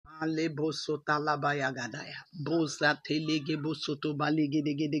Alebo sota labaya gadaya. Boza telege bosoto balige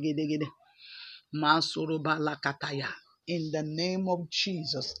de gede gede gede. Masoro balakataya. In the name of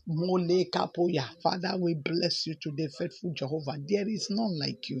Jesus, Mole Kapoya. Father, we bless you today, faithful Jehovah. There is none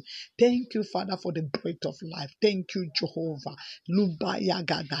like you. Thank you, Father, for the breath of life. Thank you, Jehovah. Lubaya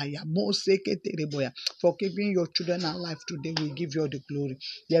Gadaya. Moseketereboya. For giving your children a life today, we give you all the glory.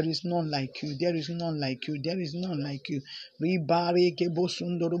 There is none like you. There is none like you. There is none like you.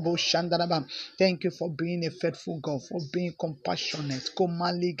 Thank you for being a faithful God, for being compassionate.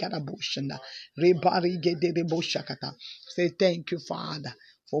 Komali Garaboshanda. Say thank you, Father,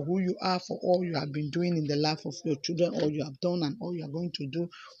 for who you are, for all you have been doing in the life of your children, all you have done and all you are going to do.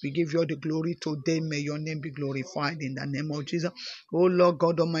 We give you all the glory today. May your name be glorified in the name of Jesus. Oh Lord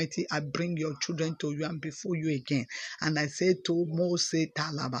God Almighty, I bring your children to you and before you again. And I say to Mose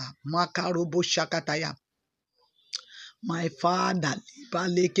Talaba, Makarobo Shakataya, my Father,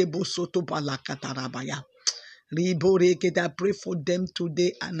 Libaleke Bosoto Balakatarabaya. I pray for them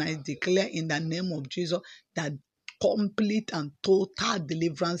today and I declare in the name of Jesus that complete and total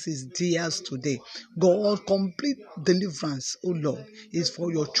deliverance is theirs today. God, complete deliverance, oh Lord, is for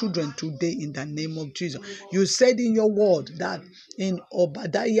your children today in the name of Jesus. You said in your word that in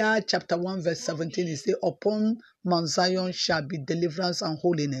Obadiah chapter 1 verse 17, it says, upon Mount Zion shall be deliverance and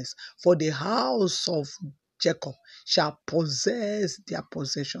holiness, for the house of Jacob shall possess their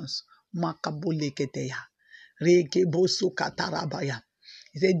possessions. Makaboleketeya. He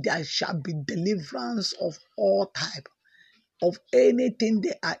said, there shall be deliverance of all type, of anything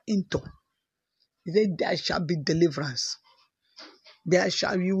they are into. He said, there shall be deliverance.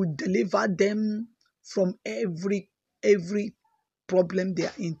 You will deliver them from every problem they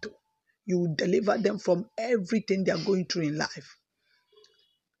are into. You will deliver them from everything they are going through in life.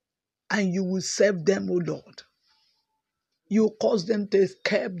 And you will save them, O Lord. You cause them to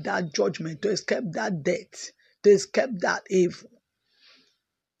escape that judgment, to escape that death, to escape that evil.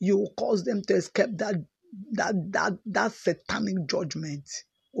 You will cause them to escape that satanic judgment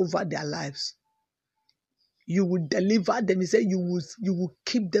over their lives. You will deliver them. He said you will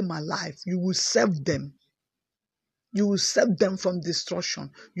keep them alive. You will save them. You will save them from destruction.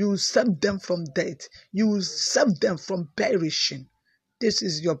 You will save them from death. You will save them from perishing. This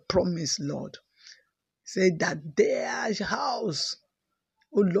is your promise, Lord. Say that their house,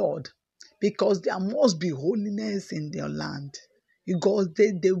 oh Lord, because there must be holiness in their land. Because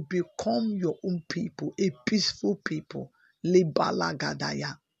they will become your own people, a peaceful people.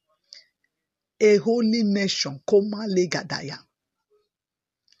 Lebalagadaya. A holy nation. Koma legadaya.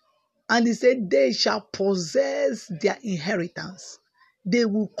 And he said, they shall possess their inheritance. They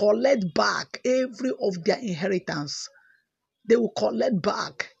will collect back every of their inheritance. They will collect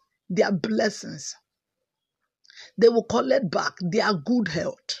back their blessings. They will collect back their good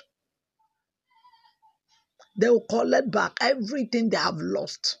health. They will collect back everything they have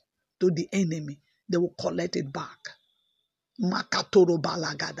lost to the enemy. They will collect it back. Makatoro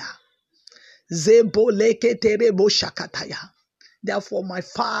balagada. Zebo leketerebo shakataya. Therefore, my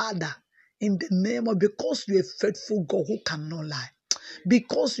Father, in the name of, because you are a faithful God who cannot lie,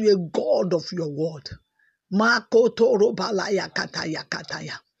 because you are a God of your word, Makotoro balaya kataya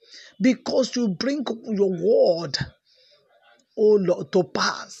kataya. Because you bring your word, oh Lord, to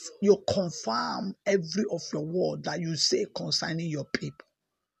pass, you confirm every of your word that you say concerning your people.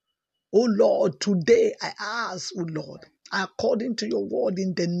 Oh Lord, today I ask, oh Lord, according to your word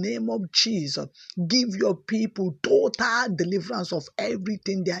in the name of Jesus, give your people total deliverance of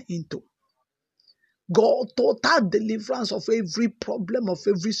everything they are into. God, total deliverance of every problem, of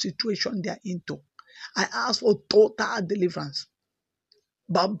every situation they are into. I ask for total deliverance.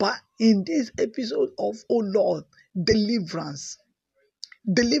 But in this episode of, oh Lord, deliverance,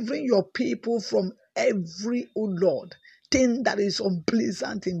 delivering your people from every, oh Lord, thing that is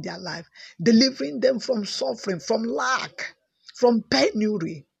unpleasant in their life, delivering them from suffering, from lack, from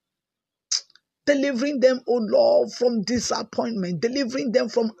penury, delivering them, oh Lord, from disappointment, delivering them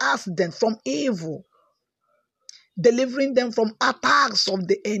from accident, from evil, delivering them from attacks of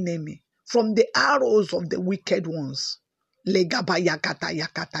the enemy, from the arrows of the wicked ones. Legabaya kataya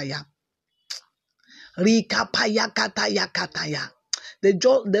kataya. Rikapaya kataya kataya.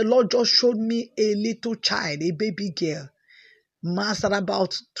 The Lord just showed me a little child, a baby girl, master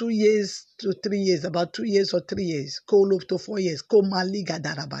about 2 years to 3 years, about 2 years or 3 years, call up to 4 years, Komaliga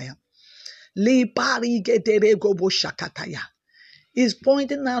darabaya. Li pari getere gobo shakataya. is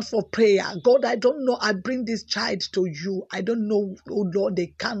pointing out for prayer. God, I don't know. I bring this child to you. I don't know, oh Lord, the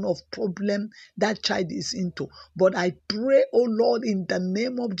kind of problem that child is into. But I pray, oh Lord, in the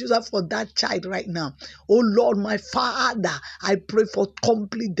name of Jesus for that child right now. Oh Lord, my Father, I pray for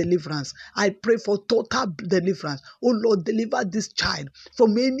complete deliverance. I pray for total deliverance. Oh Lord, deliver this child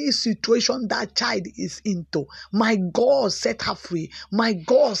from any situation that child is into. My God, set her free. My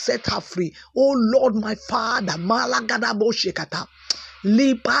God, set her free. Oh Lord, my Father, Malagadabo Shekata.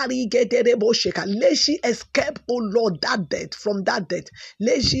 Let she escape, oh Lord, that death, from that death.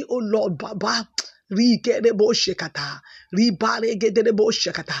 Let she, oh Lord, Baba,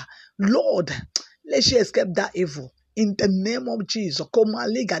 Lord, let she escape that evil. In the name of Jesus,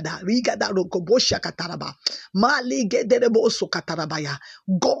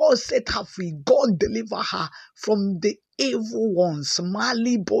 God set her free. God deliver her from the evil ones.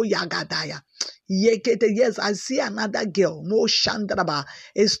 Yes, I see another girl, Mo Shandaraba,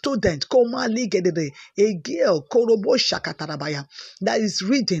 a student, a girl, that is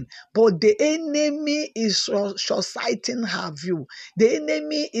reading, but the enemy is short-sighting her view. The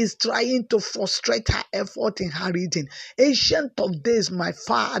enemy is trying to frustrate her effort in her reading. Ancient of days, my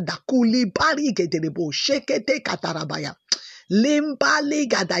Father, Kulibari Gedebo, Shekete Katarabaya.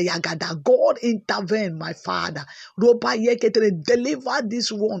 God intervene, my Father. Deliver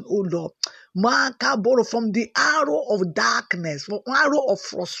this one, oh Lord. From the arrow of darkness, from arrow of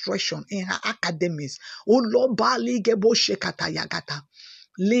frustration in her academics. Oh Lord, Bali Gebo Shekata Yagata.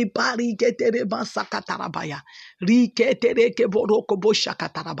 Libari getere basakatarabaya. Riketere keboroko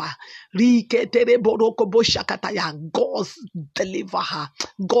boshakataraba. Riketere boroko boshakataya. God deliver her.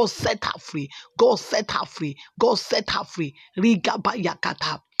 God set her free. God set her free. God set her free.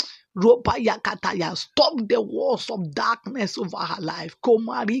 Rigabayakata. Robayakataya. Stop the walls of darkness over her life.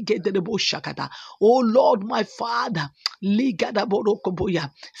 Komari getere boshakata. Oh Lord, my Father, Ligada boroko boya.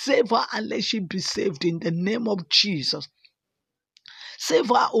 Save her and let she be saved in the name of Jesus. Save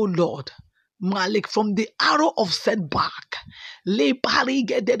her, O Lord, Malik, from the arrow of setback.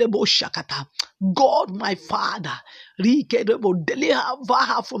 God, my Father, deliver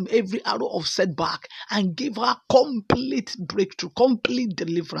her from every arrow of setback and give her complete breakthrough, complete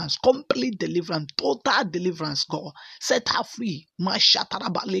deliverance, total deliverance, God. Set her free.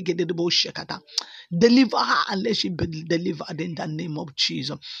 Deliver her and let she be delivered in the name of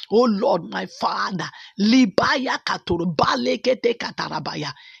Jesus. Oh Lord, my Father, in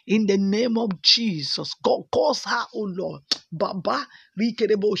the name of Jesus, God, cause her, oh Lord, Baba,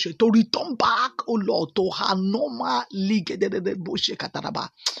 to return back, oh Lord, to her normal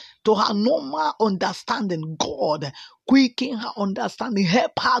to her normal understanding. God, quicken her understanding,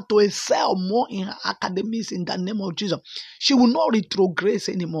 help her to excel more in her academics in the name of Jesus. She will not retrogress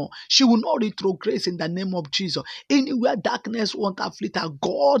anymore. She will not retrogress in the name of Jesus. Anywhere darkness won't afflict her,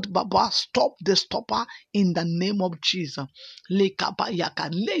 God, Baba, stop the stopper in the name of Jesus. Let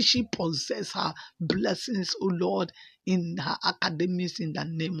she possess her blessings, O Lord, in her academics in the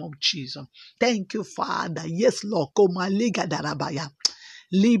name of Jesus. Thank you, Father. Yes, Lord.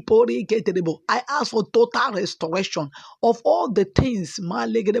 I ask for total restoration of all the things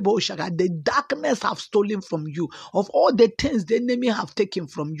the darkness have stolen from you, of all the things the enemy have taken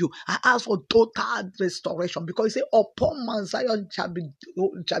from you. I ask for total restoration, because you say, upon Mount Zion shall be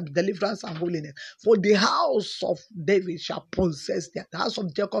deliverance and holiness. For the house of David shall possess the house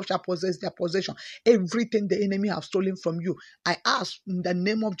of Jacob shall possess their possession. Everything the enemy have stolen from you, I ask in the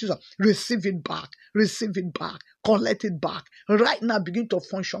name of Jesus, receive it back, collect it back. Right now, begin to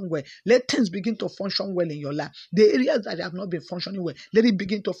function well. Let things begin to function well in your life. The areas that have not been functioning well, let it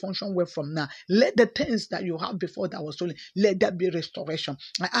begin to function well from now. Let the things that you have before that was stolen, let there be restoration.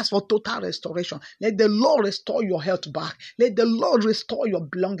 I ask for total restoration. Let the Lord restore your health back. Let the Lord restore your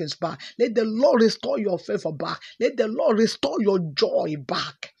belongings back. Let the Lord restore your favor back. Let the Lord restore your joy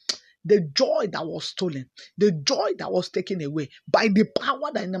back. The joy that was stolen, the joy that was taken away by the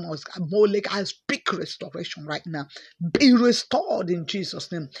power that in them was Molech, I speak restoration right now. Be restored in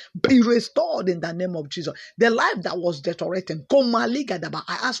Jesus' name. Be restored in the name of Jesus. The life that was deteriorating,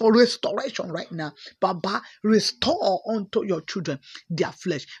 I ask for restoration right now. Baba, restore unto your children their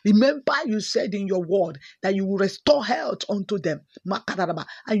flesh. Remember, you said in your word that you will restore health unto them,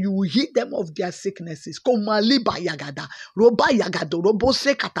 and you will heal them of their sicknesses.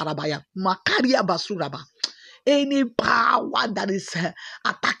 Makaria basuraba. Any power that is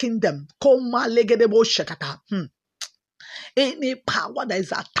attacking them, Any power that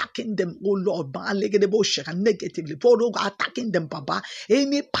is attacking them, oh Lord, negatively, attacking them, Baba.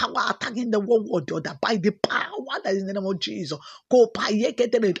 Any power attacking them one or the other, by the power that is in the name of Jesus,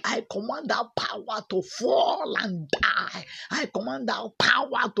 I command that power to fall and die. I command that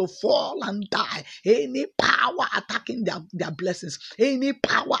power to fall and die. Any power attacking their blessings, any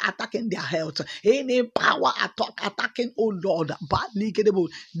power attacking their health, any power attacking, oh Lord,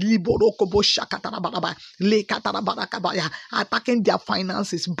 attacking their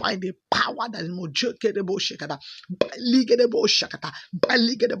finances by the power that is mojokedebo shakata, baligedebo shakata,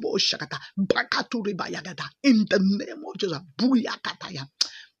 baligedebo shakata, bakaturibayagada, in the name of Jesus, buyakataya.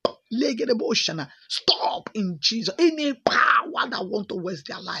 Stop in Jesus. Any power that want to waste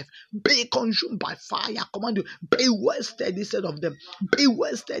their life, be consumed by fire. I command you, be wasted instead of them. Be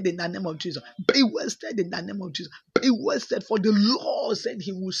wasted in the name of Jesus. Be wasted in the name of Jesus. Be wasted, for the Lord said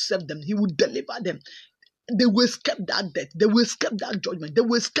He will save them. He will deliver them. They will escape that death. They will escape that judgment. They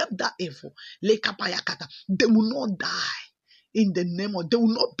will escape that evil. They will not die in the name of. They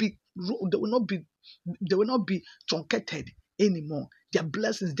will not be. They will not be. They will not be truncated anymore. Their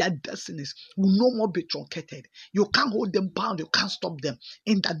blessings, their destinies will no more be truncated. You can't hold them bound. You can't stop them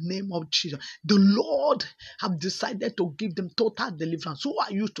in the name of Jesus. The Lord have decided to give them total deliverance. Who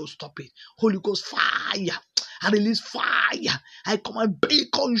are you to stop it? Holy Ghost fire. I release fire. I command, be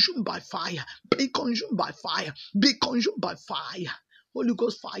consumed by fire. Be consumed by fire. Be consumed by fire. Holy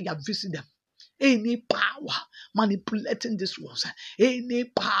Ghost fire, visit them. Any power manipulating this ones, any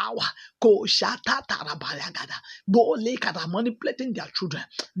power manipulating their children,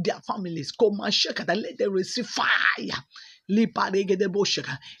 their families, let them receive fire. Any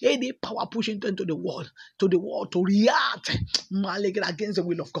power pushing them to the wall, to react against the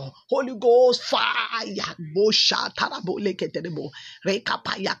will of God. Holy Ghost fire.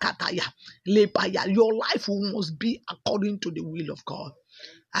 Your life must be according to the will of God,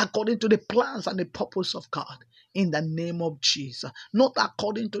 according to the plans and the purpose of God, in the name of Jesus, not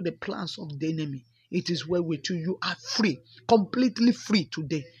according to the plans of the enemy. It is well with you. You are free, completely free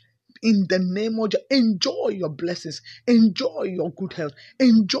today. In the name of Jesus, enjoy your blessings, enjoy your good health,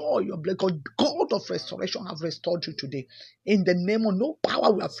 enjoy your blessing. God of restoration have restored you today. In the name of, no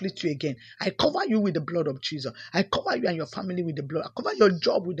power will afflict you again. I cover you with the blood of Jesus. I cover you and your family with the blood. I cover your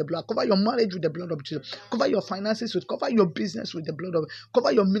job with the blood. I cover your marriage with the blood of Jesus. Cover your finances with, cover your business with the blood of,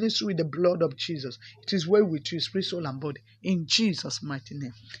 cover your ministry with the blood of Jesus. It is well with you, spirit, soul, and body. In Jesus' mighty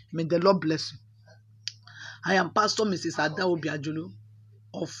name. May the Lord bless you. I am Pastor Mrs. Ada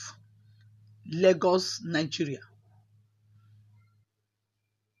of Lagos, Nigeria.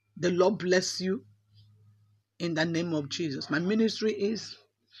 The Lord bless you in the name of Jesus. My ministry is,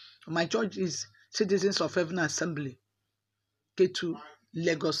 my church is Citizens of Heaven Assembly, K2,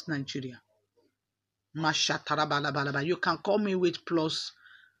 Lagos, Nigeria. You can call me with plus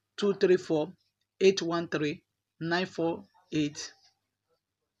 234 813 948.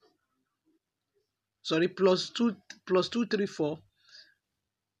 Sorry, plus 234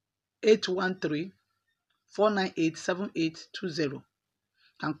 813 498 7820.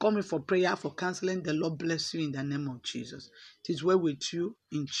 Can call me for prayer, for counseling. The Lord bless you in the name of Jesus. It is well with you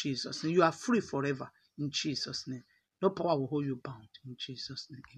in Jesus' name. You are free forever in Jesus' name. No power will hold you bound in Jesus' name.